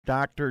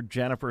Dr.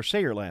 Jennifer,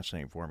 say your last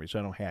name for me so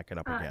I don't hack it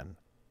up Uh, again.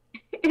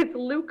 it's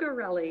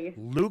Lucarelli.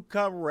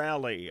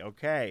 Lucarelli.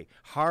 Okay.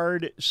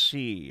 Hard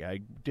C. I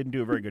didn't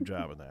do a very good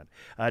job of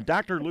that.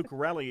 Dr.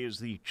 Lucarelli is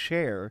the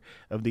chair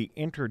of the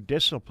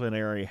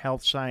Interdisciplinary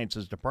Health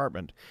Sciences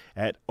Department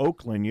at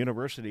Oakland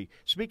University.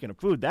 Speaking of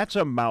food, that's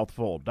a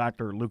mouthful,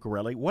 Dr.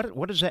 Lucarelli.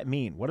 What does that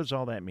mean? What does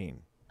all that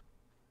mean?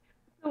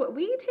 So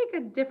we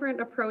take a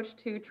different approach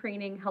to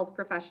training health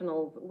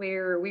professionals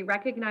where we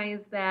recognize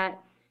that,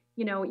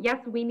 yes,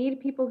 we need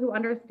people who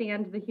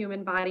understand the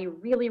human body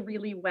really,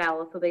 really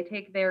well. So they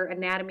take their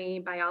anatomy,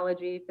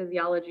 biology,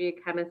 physiology,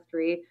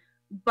 chemistry.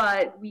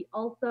 But we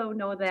also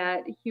know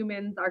that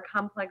humans are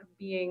complex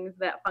beings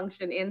that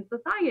function in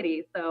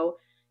society. So,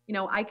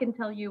 I can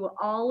tell you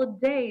all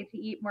day to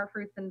eat more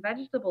fruits and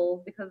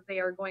vegetables because they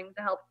are going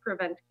to help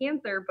prevent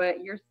cancer,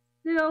 but you're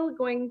still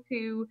going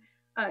to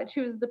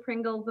choose the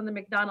Pringles and the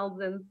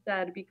McDonald's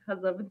instead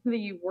because of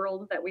the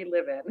world that we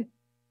live in.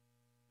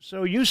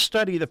 So you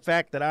study the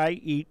fact that I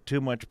eat too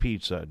much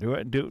pizza.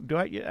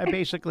 I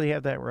basically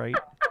have that right?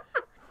 I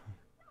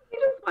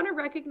just want to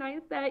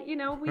recognize that, we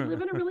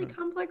live in a really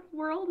complex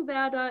world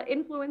that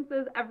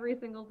influences every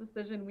single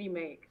decision we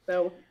make.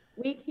 So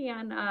we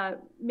can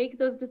make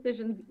those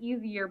decisions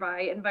easier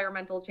by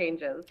environmental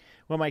changes.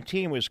 Well, my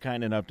team was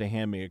kind enough to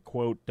hand me a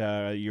quote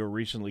you were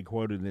recently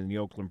quoted in the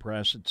Oakland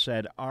Press. It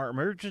said, "Our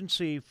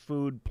emergency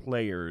food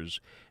players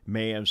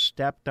may have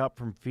stepped up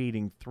from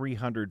feeding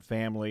 300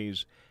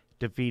 families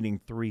to feeding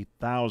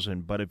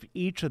 3,000, but if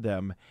each of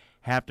them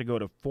have to go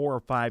to 4 or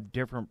 5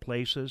 different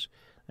places,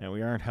 and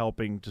we aren't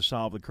helping to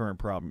solve the current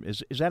problem."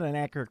 Is that an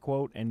accurate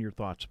quote? And your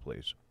thoughts,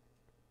 please.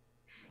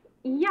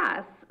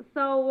 Yes.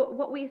 So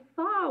what we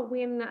saw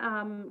when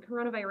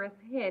coronavirus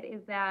hit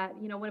is that,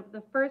 one of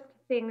the first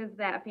things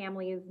that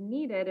families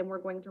needed and we're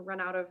going to run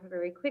out of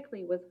very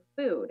quickly was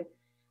food.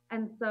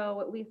 And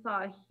so we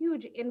saw a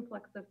huge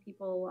influx of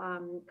people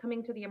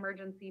coming to the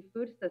emergency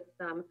food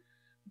system,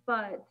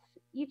 but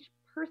each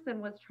person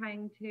was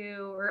trying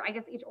to, or I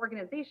guess each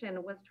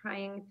organization was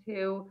trying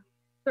to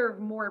serve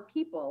more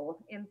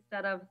people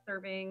instead of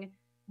serving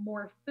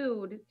more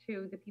food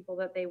to the people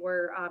that they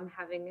were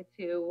having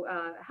to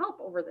help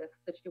over this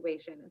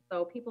situation.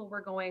 So people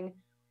were going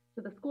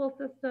to the school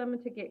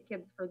system to get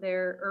kids for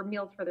their or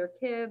meals for their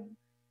kids,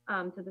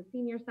 to the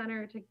senior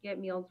center to get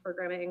meals for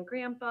grandma and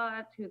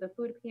grandpa, to the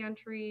food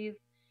pantries.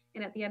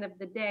 And at the end of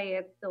the day,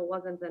 it still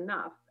wasn't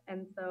enough.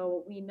 And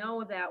so we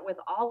know that with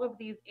all of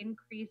these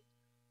increased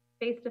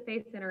face to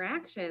face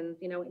interactions,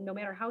 no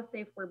matter how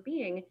safe we're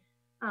being,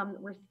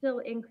 we're still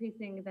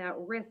increasing that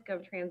risk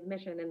of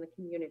transmission in the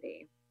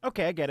community.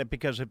 Okay, I get it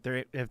because if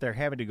they're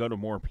having to go to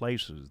more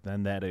places,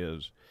 then that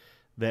is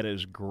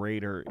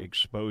greater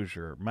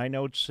exposure. My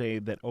notes say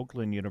that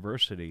Oakland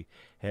University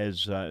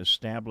has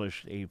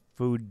established a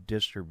food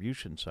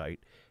distribution site.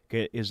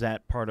 Is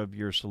that part of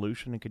your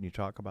solution, and can you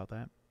talk about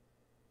that?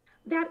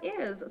 That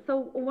is.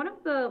 So, one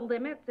of the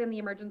limits in the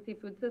emergency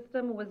food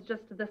system was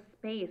just the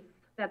space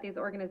that these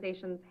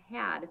organizations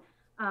had.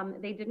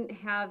 They didn't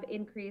have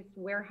increased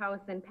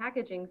warehouse and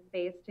packaging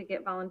space to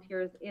get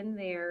volunteers in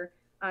there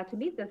to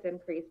meet this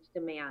increased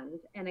demand.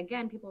 And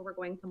again, people were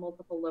going to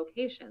multiple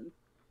locations.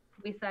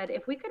 We said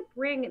if we could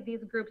bring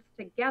these groups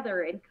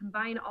together and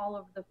combine all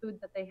of the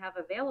food that they have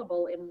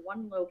available in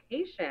one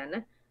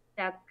location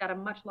that's got a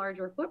much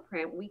larger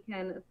footprint, we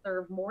can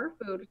serve more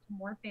food to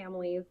more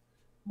families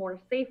more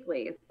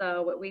safely.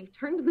 So we've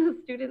turned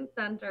the student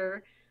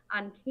center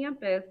on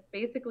campus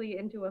basically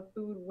into a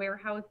food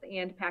warehouse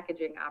and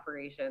packaging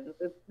operations.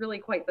 It's really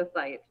quite the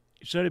site.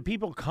 So, do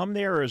people come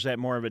there, or is that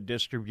more of a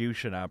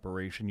distribution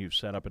operation you've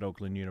set up at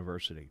Oakland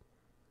University?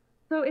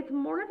 So it's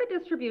more of a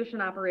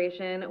distribution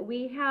operation.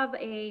 We have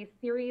a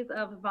series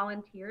of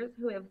volunteers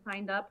who have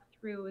signed up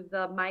through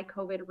the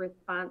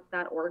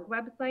mycovidresponse.org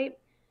website,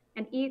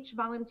 and each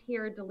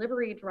volunteer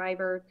delivery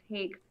driver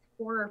takes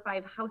 4 or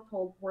 5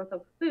 households worth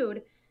of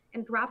food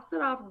and drops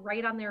it off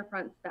right on their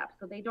front step.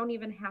 So they don't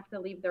even have to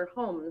leave their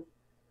homes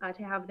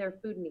to have their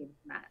food needs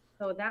met.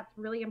 So that's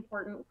really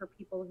important for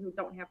people who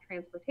don't have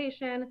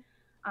transportation,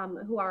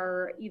 who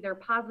are either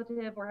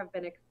positive or have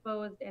been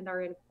exposed and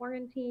are in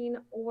quarantine,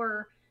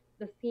 or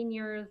the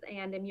seniors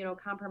and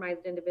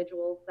immunocompromised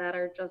individuals that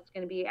are just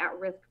going to be at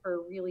risk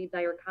for really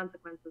dire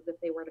consequences if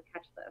they were to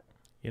catch this.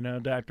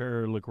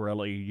 Dr.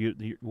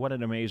 Lucarelli, what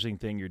an amazing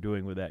thing you're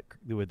doing with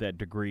that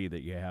degree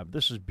that you have.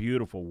 This is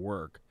beautiful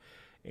work,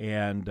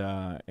 and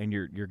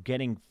you're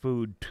getting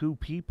food to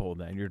people.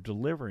 Then you're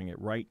delivering it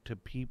right to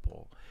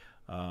people.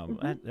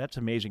 Mm-hmm. That's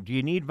amazing. Do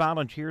you need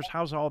volunteers?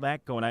 How's all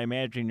that going? I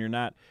imagine you're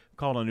not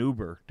calling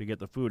Uber to get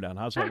the food on.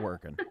 How's that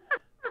working?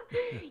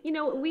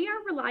 We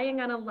are relying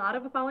on a lot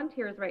of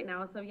volunteers right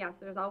now. So, yes,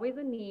 there's always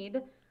a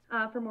need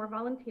for more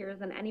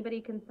volunteers, and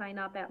anybody can sign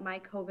up at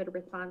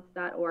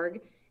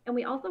mycovidresponse.org. And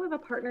we also have a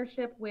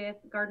partnership with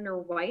Gardner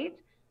White,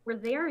 where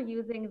they are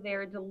using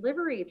their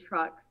delivery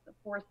trucks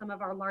for some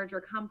of our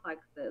larger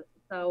complexes.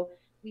 So,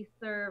 we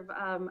serve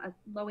a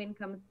low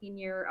income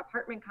senior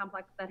apartment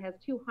complex that has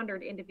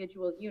 200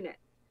 individual units.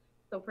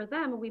 So for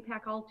them, we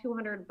pack all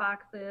 200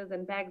 boxes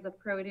and bags of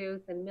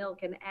produce and milk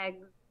and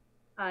eggs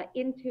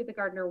into the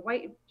Gardner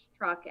White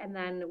truck, and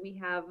then we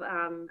have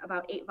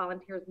about 8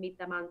 volunteers meet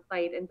them on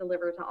site and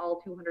deliver to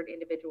all 200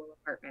 individual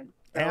apartments.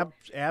 So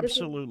this is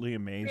Absolutely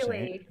amazing.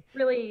 really,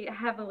 really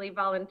heavily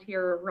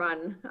volunteer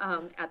run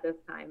at this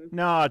time.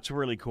 No, it's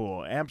really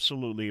cool.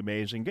 Absolutely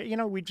amazing. You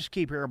know, we just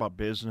keep hearing about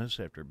business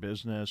after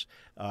business,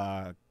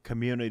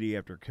 community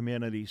after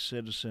community,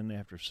 citizen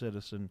after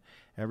citizen,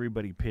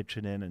 everybody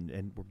pitching in,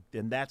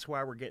 and that's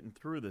why we're getting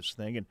through this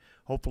thing and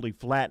hopefully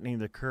flattening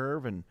the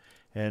curve and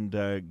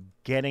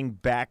getting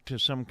back to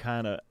some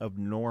kind of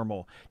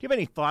normal. Do you have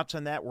any thoughts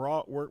on that?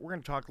 We're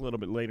going to talk a little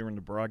bit later in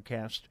the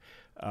broadcast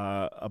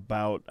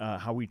about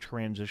how we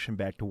transition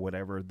back to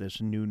whatever this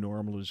new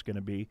normal is going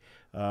to be.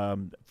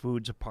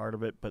 Food's a part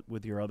of it, but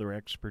with your other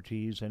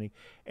expertise,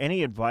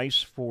 any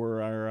advice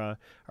for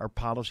our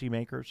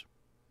policymakers?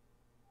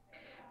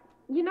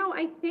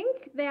 I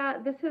think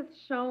that this has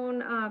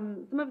shown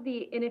some of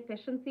the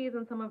inefficiencies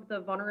and some of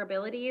the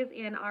vulnerabilities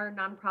in our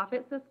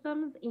nonprofit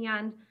systems.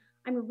 And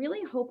I'm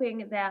really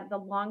hoping that the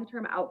long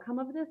term outcome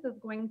of this is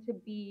going to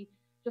be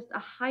just a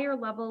higher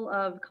level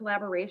of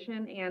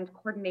collaboration and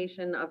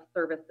coordination of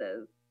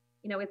services.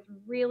 It's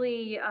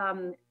really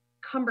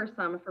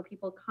cumbersome for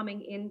people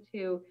coming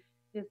into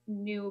this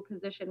new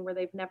position where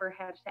they've never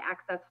had to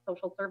access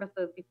social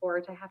services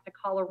before to have to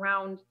call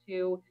around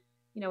to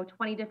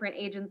 20 different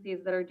agencies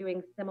that are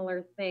doing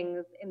similar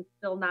things and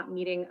still not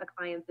meeting a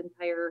client's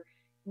entire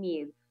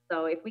needs.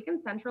 So if we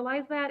can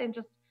centralize that and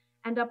just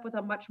end up with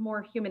a much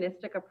more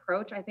humanistic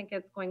approach, I think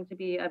it's going to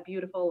be a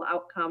beautiful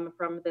outcome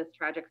from this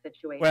tragic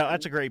situation. Well,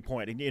 that's a great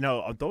point.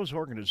 And, those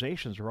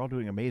organizations are all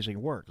doing amazing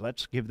work.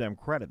 Let's give them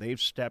credit. They've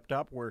stepped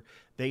up where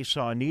they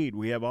saw need.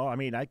 We have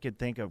I could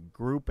think of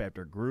group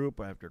after group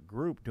after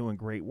group doing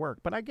great work,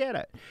 but I get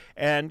it.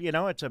 And,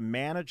 it's a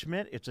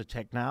management, it's a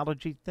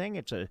technology thing,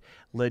 it's a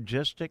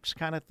logistics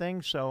kind of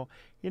thing. So,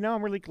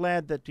 I'm really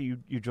glad that you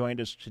joined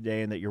us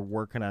today and that you're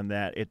working on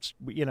that. It's,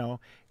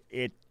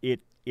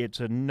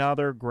 it's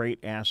another great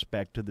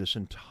aspect to this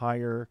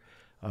entire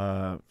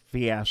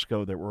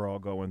fiasco that we're all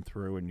going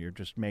through, and you're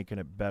just making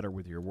it better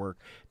with your work.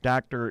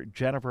 Dr.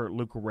 Jennifer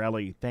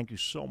Lucarelli, thank you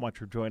so much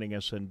for joining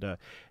us, and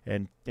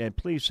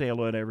please say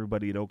hello to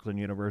everybody at Oakland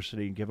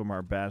University and give them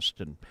our best.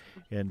 And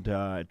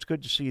it's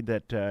good to see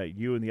that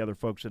you and the other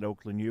folks at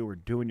Oakland U are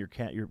doing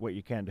what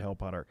you can to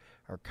help out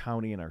our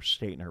county and our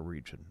state and our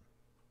region.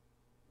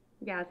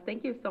 Yes,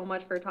 thank you so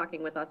much for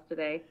talking with us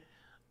today.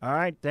 All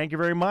right, thank you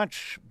very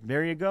much.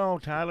 There you go,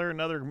 Tyler,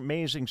 another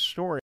amazing story.